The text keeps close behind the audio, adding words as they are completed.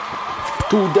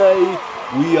Today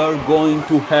we are going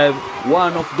to have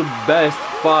one of the best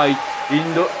fights in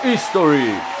the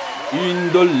history.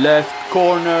 In the left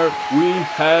corner we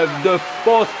have the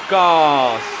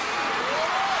podcast.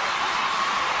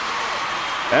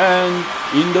 And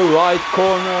in the right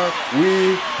corner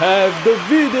we have the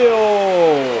video.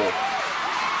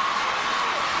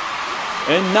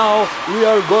 And now we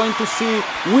are going to see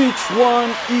which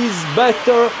one is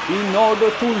better in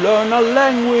order to learn a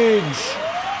language.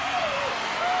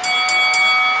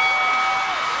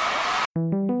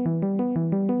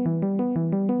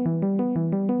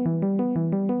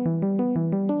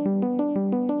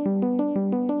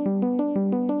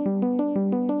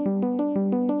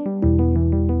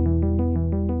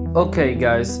 Okay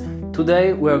guys,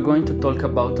 today we are going to talk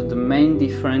about the main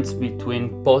difference between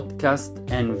podcast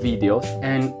and videos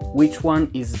and which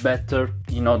one is better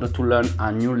in order to learn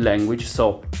a new language.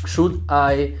 So, should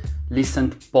I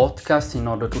listen to podcasts in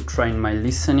order to train my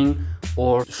listening,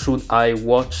 or should I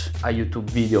watch a YouTube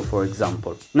video, for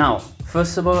example? Now,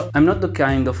 first of all, I'm not the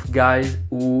kind of guy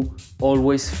who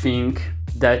always think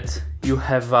that you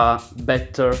have a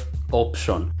better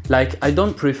option. Like, I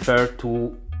don't prefer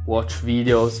to watch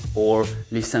videos or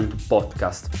listen to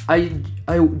podcasts. I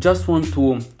just want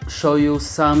to show you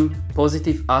some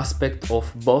positive aspect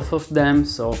of both of them.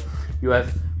 So you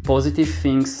have positive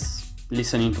things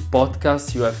listening to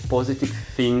podcasts, you have positive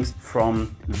things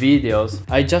from videos.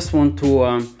 I just want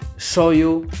to show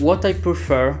you what I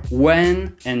prefer,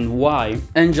 when and why,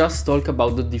 and just talk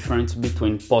about the difference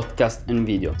between podcast and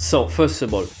video. So first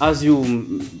of all, as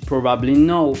you probably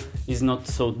know, it's not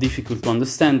so difficult to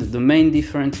understand. The main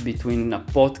difference between a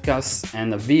podcast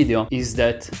and a video is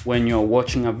that when you're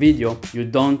watching a video, you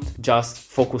don't just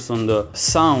focus on the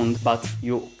sound, but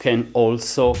you can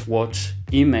also watch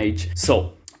image.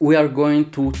 So we are going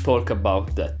to talk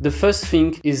about that. The first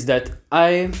thing is that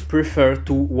I prefer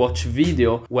to watch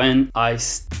video when I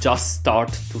just start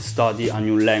to study a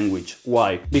new language.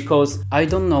 Why? Because I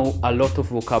don't know a lot of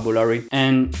vocabulary,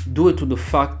 and due to the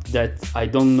fact that I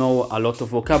don't know a lot of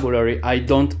vocabulary, I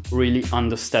don't really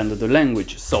understand the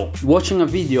language. So watching a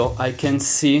video, I can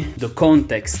see the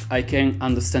context, I can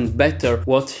understand better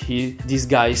what this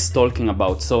guy is talking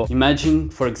about. So imagine,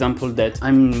 for example, that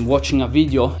I'm watching a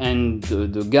video and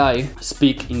the guy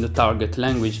speak in the target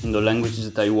language, in the language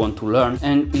that I want to learn,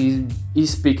 and he's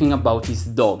speaking about his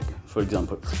dog, for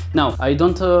example. Now, I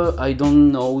don't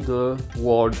know the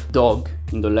word dog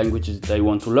in the language that I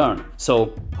want to learn.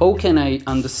 So how can I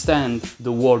understand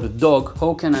the word dog?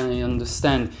 How can I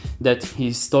understand that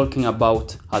he's talking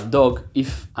about a dog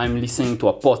if I'm listening to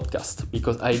a podcast?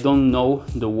 Because I don't know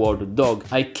the word dog.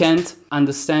 I can't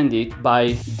understand it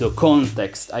by the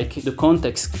context. The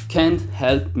context can't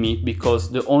help me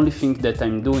because the only thing that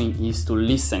I'm doing is to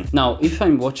listen. Now, if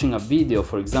I'm watching a video,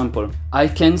 for example, I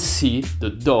can see the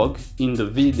dog in the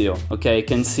video. Okay, I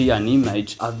can see an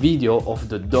image, a video of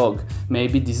the dog.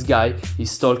 Maybe this guy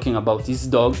is talking about his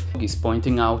dog, he's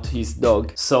pointing out his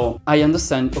dog. So I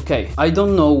understand, okay, I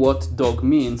don't know what dog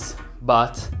means,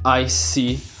 but I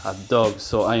see a dog.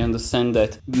 So I understand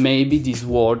that maybe this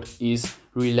word is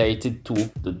related to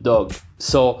the dog.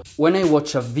 So when I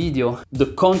watch a video, the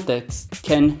context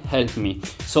can help me.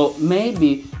 So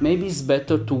maybe it's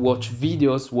better to watch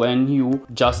videos when you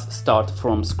just start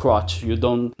from scratch. You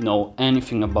don't know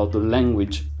anything about the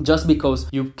language. Just because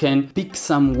you can pick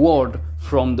some word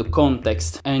from the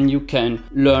context and you can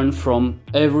learn from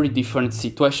every different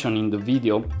situation in the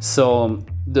video. So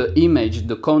the image,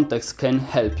 the context can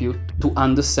help you to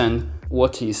understand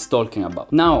what he's talking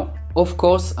about. Now, of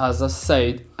course, as I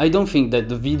said, I don't think that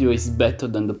the video is better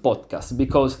than the podcast,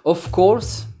 because of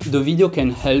course the video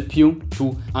can help you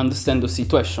to understand the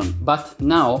situation. But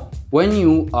now, when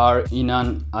you are in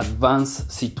an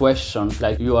advanced situation,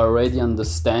 like you already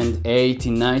understand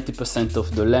 80-90%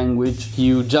 of the language,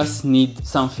 you just need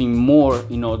something more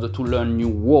in order to learn new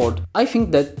word, I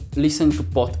think that listening to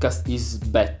podcast is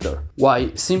better.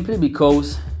 Why? Simply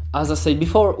because, as I said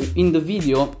before, in the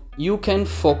video you can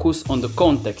focus on the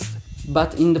context,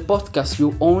 but in the podcast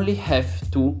you only have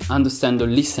to understand the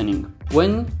listening.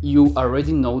 When you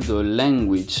already know the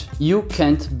language, you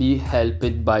can't be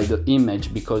helped by the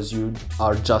image because you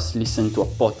are just listening to a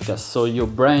podcast. So your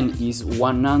brain is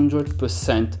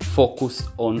 100% focused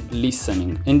on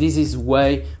listening. And this is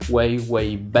way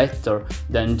better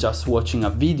than just watching a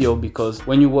video, because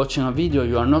when you're watching a video,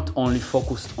 you are not only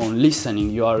focused on listening,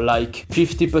 you are like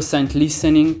 50%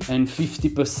 listening and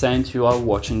 50% you are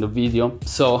watching the video.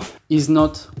 So it's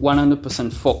not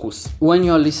 100% focus. When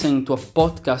you are listening to a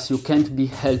podcast, you can can't be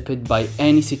helped by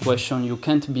any situation, you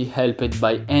can't be helped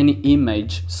by any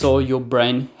image, so your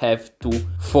brain have to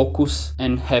focus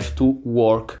and have to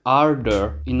work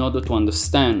harder in order to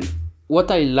understand. What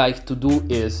I like to do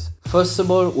is, first of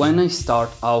all, when I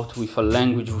start out with a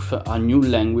language, with a new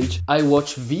language, I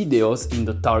watch videos in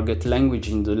the target language,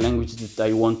 in the language that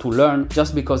I want to learn,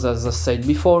 just because, as I said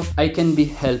before, I can be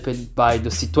helped by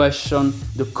the situation,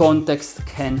 the context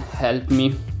can help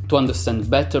me to understand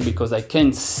better because I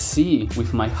can see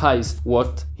with my eyes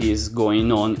what is going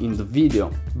on in the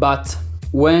video. But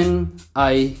when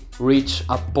I reach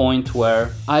a point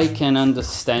where I can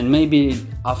understand, maybe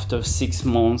after 6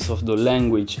 months of the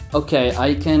language, okay,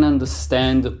 I can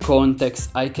understand the context,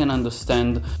 I can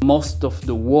understand most of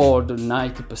the word,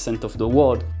 90% of the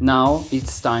word. Now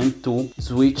it's time to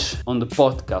switch on the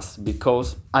podcast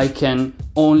because I can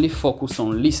only focus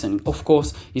on listening. Of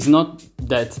course, it's not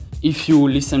that if you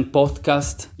listen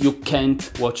podcast, you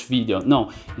can't watch video.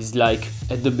 No, it's like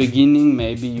at the beginning,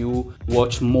 maybe you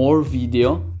watch more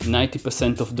video,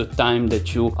 90% of the time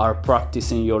that you are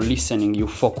practicing your listening, you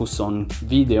focus on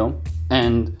video,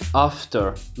 and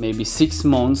after maybe 6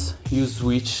 months you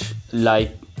switch,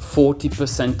 like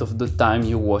 40% of the time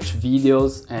you watch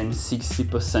videos and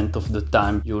 60% of the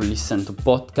time you listen to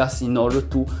podcasts in order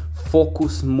to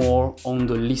focus more on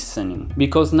the listening.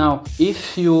 Because now,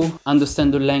 if you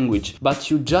understand the language,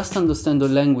 but you just understand the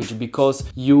language because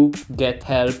you get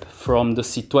help from the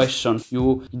situation,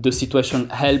 the situation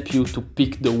help you to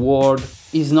pick the word,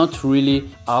 is not really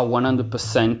a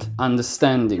 100%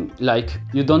 understanding. Like,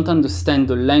 you don't understand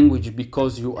the language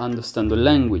because you understand the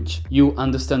language. You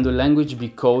understand the language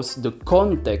because the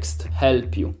context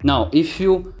help you. Now, if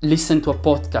you listen to a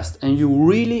podcast and you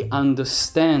really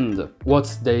understand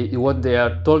what they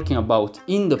are talking about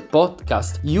in the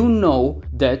podcast, you know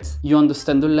that you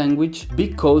understand the language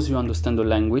because you understand the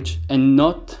language and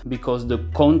not because the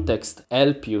context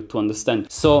help you to understand.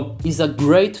 So it's a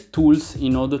great tools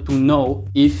in order to know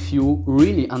if you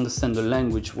really understand the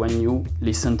language when you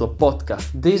listen to a podcast.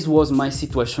 This was my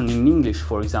situation in English,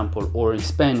 for example, or in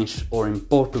Spanish or in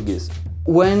Portuguese.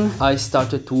 When I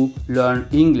started to learn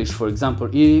English, for example,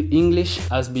 English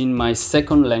has been my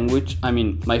second language. I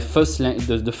mean, my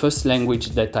the first language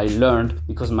that I learned,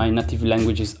 because my native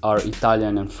languages are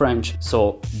Italian and French.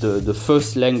 So the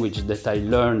first language that I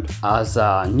learned as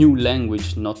a new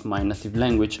language, not my native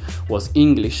language, was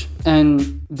English.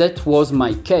 And that was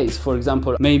my case. For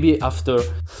example, maybe after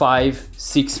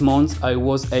 5-6 months, I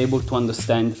was able to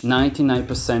understand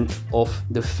 99% of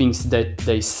the things that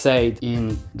they said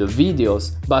in the video.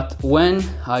 But when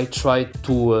I tried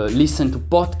to listen to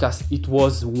podcasts, it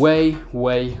was way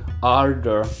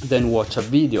harder than watch a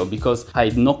video because I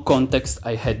had no context,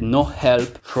 I had no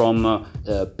help from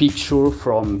picture,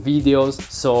 from videos,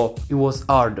 so it was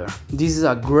harder. This is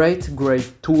a great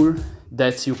tool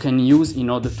that you can use in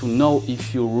order to know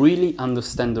if you really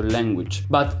understand the language.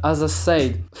 But as I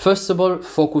said, first of all,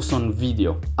 focus on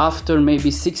video. After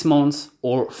maybe 6 months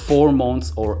or 4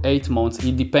 months or 8 months,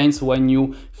 it depends when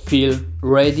you feel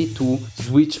ready to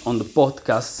switch on the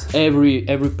podcast.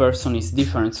 Every person is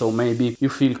different, so maybe you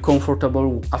feel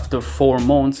comfortable after 4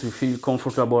 months, you feel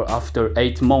comfortable after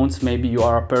 8 months. Maybe you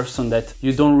are a person that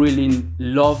you don't really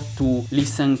love to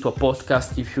listen to a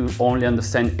podcast if you only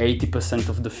understand 80%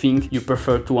 of the thing. You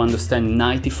prefer to understand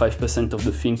 95% of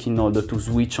the thing in order to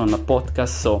switch on a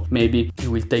podcast, so maybe it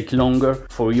will take longer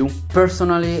for you.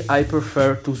 Personally, I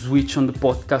prefer to switch on the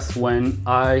podcast when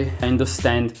I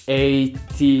understand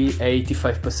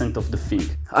 80-85% of the thing.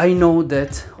 I know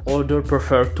that others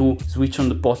prefer to switch on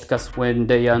the podcast when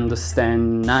they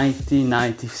understand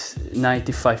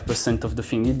 90-95% of the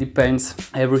thing. It depends.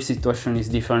 Every situation is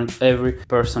different. Every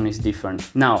person is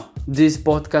different. Now, this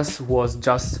podcast was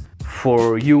just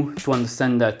for you to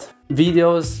understand that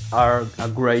videos are a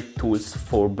great tools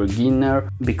for beginner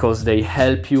because they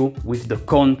help you with the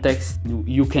context.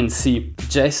 You can see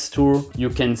gesture, you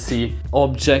can see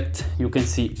object, you can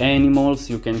see animals,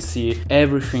 you can see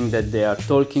everything that they are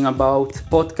talking about.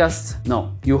 Podcasts,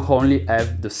 no, you only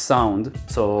have the sound,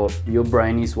 so your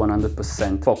brain is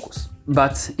 100% focused.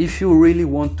 But if you really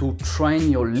want to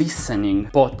train your listening,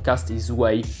 podcast is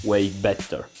way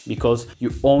better because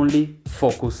you only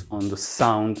focus on the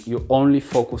sound, you only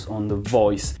focus on the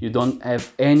voice, you don't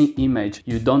have any image,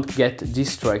 you don't get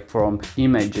distracted from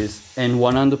images, and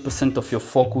 100% of your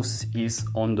focus is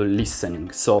on the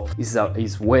listening. So it's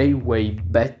way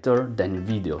better than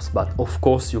videos, but of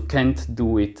course you can't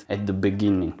do it at the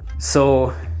beginning.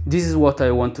 So this is what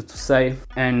I wanted to say,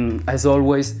 and as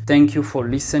always, thank you for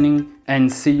listening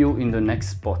and see you in the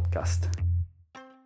next podcast.